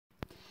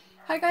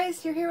Hi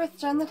guys, you're here with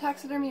Jen the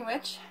Taxidermy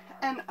Witch,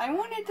 and I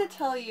wanted to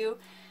tell you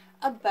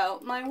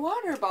about my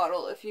water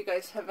bottle, if you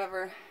guys have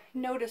ever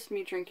noticed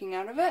me drinking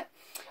out of it.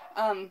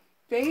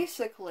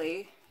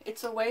 Basically,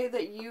 it's a way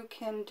that you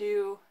can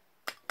do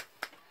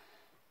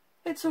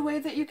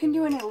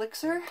an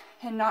elixir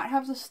and not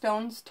have the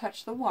stones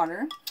touch the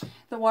water.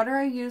 The water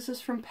I use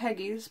is from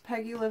Peggy's.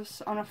 Peggy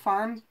lives on a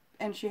farm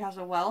and she has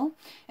a well,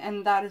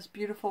 and that is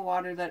beautiful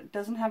water that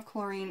doesn't have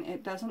chlorine,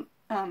 it doesn't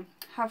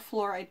have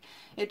fluoride,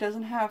 it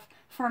doesn't have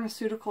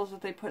pharmaceuticals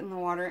that they put in the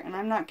water, and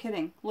I'm not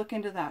kidding. Look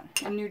into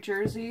that. In New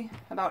Jersey,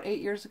 about 8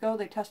 years ago,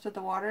 they tested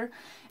the water,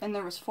 and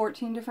there was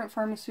 14 different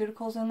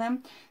pharmaceuticals in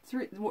them.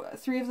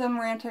 Three of them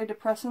were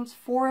antidepressants,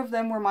 4 of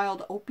them were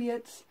mild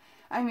opiates.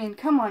 I mean,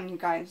 come on, you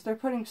guys. They're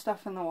putting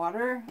stuff in the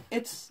water.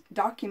 It's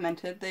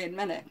documented. They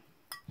admit it.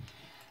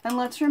 And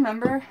let's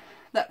remember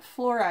that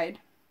fluoride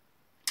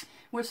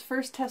was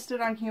first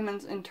tested on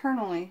humans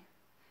internally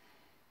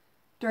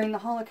during the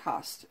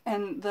Holocaust,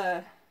 and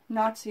the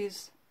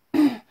Nazis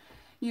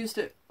used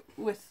it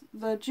with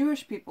the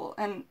Jewish people.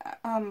 And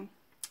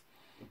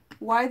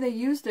why they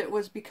used it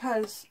was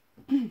because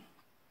I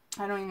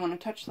don't even want to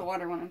touch the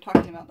water when I'm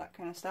talking about that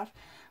kind of stuff.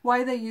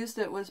 Why they used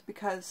it was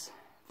because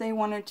they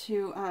wanted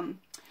to,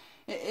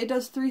 it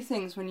does 3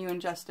 things when you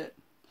ingest it.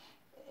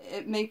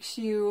 It makes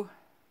you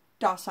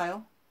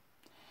docile,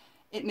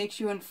 it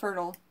makes you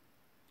infertile,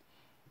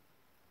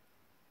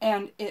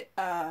 and it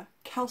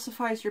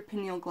calcifies your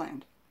pineal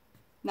gland.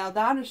 Now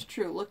that is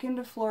true. Look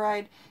into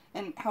fluoride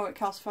and how it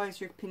calcifies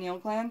your pineal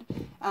gland.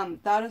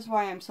 That is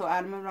why I'm so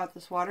adamant about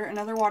this water.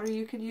 Another water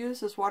you could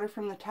use is water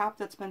from the tap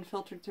that's been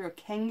filtered through a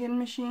Kangen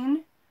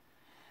machine.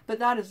 But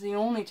that is the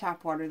only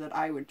tap water that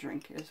I would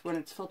drink, is when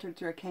it's filtered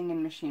through a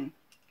Kangen machine.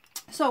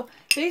 So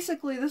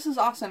basically this is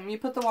awesome. You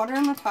put the water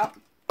in the top,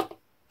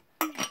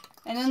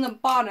 and in the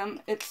bottom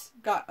it's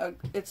got a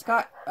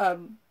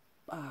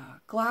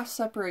glass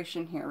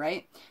separation here,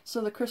 right?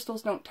 So the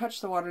crystals don't touch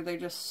the water, they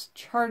just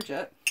charge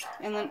it.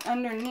 And then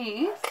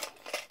underneath,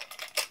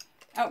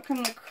 out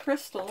come the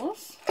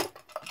crystals.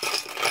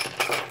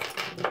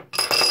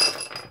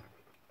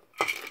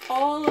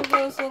 All of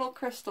those little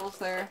crystals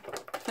there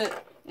fit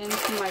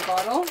into my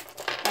bottle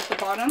at the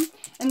bottom.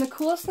 And the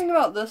coolest thing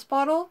about this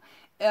bottle,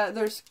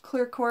 there's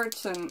clear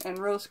quartz and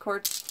rose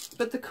quartz,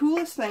 but the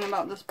coolest thing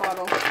about this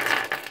bottle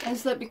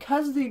is that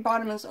because the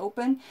bottom is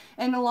open,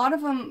 and a lot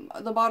of them,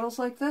 the bottles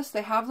like this,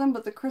 they have them,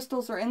 but the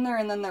crystals are in there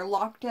and then they're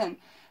locked in.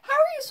 How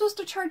are you supposed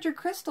to charge your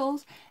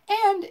crystals?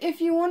 And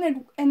if you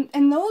wanted,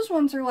 and those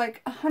ones are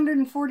like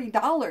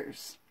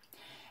 $140.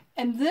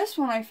 And this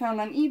one I found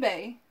on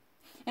eBay,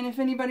 and if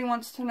anybody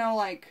wants to know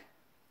like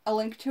a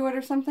link to it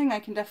or something, I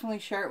can definitely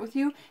share it with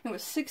you. It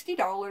was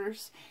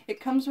 $60. It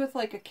comes with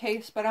like a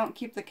case, but I don't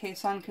keep the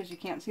case on because you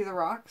can't see the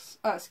rocks,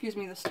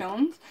 the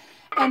stones.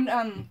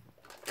 And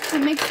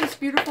it makes this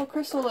beautiful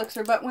crystal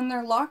elixir, but when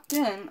they're locked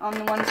in on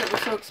the ones that were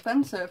so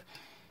expensive,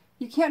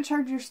 you can't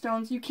charge your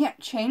stones, you can't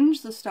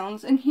change the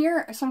stones. And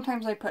here,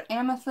 sometimes I put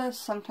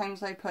amethyst,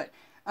 sometimes I put,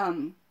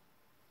 you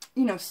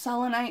know,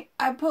 selenite.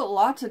 I put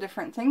lots of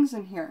different things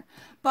in here.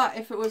 But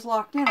if it was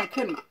locked in, I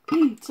couldn't.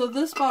 So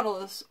this bottle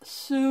is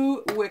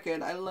so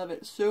wicked. I love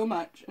it so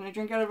much. And I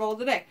drink out of it all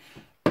the day.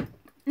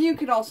 You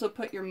could also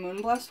put your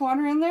moon blessed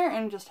water in there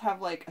and just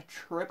have like a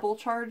triple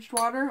charged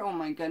water. Oh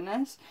my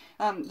goodness.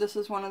 This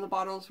is one of the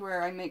bottles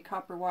where I make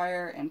copper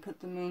wire and put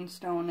the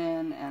moonstone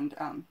in, and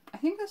I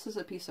think this is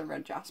a piece of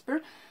red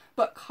jasper.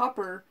 But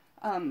copper,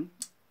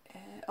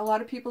 a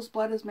lot of people's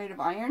blood is made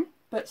of iron,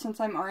 but since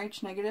I'm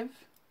Rh negative,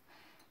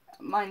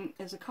 mine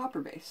is a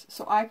copper base.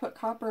 So I put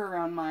copper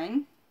around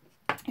mine.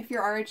 If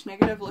you're Rh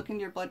negative, look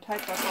into your blood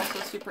type. That's also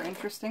super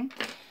interesting.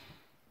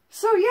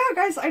 So yeah,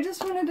 guys, I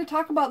just wanted to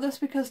talk about this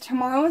because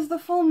tomorrow is the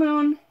full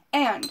moon,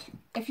 and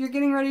if you're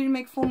getting ready to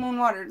make full moon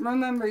water,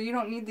 remember, you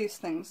don't need these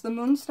things. The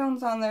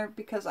moonstone's on there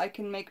because I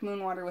can make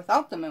moon water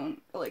without the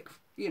moon, like,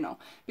 you know,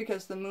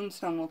 because the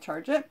moonstone will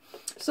charge it.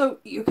 So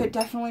you could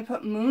definitely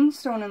put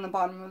moonstone in the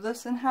bottom of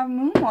this and have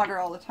moon water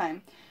all the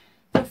time.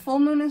 The full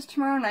moon is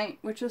tomorrow night,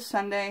 which is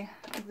Sunday,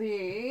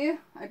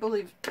 I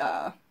believe,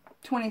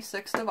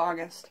 26th of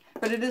August,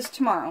 but it is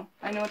tomorrow.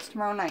 I know it's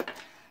tomorrow night.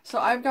 So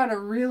I've got a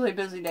really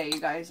busy day, you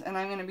guys, and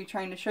I'm going to be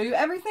trying to show you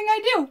everything I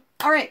do.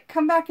 Alright,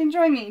 come back and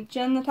join me.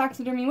 Jen the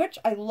Taxidermy Witch.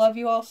 I love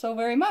you all so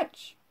very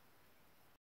much.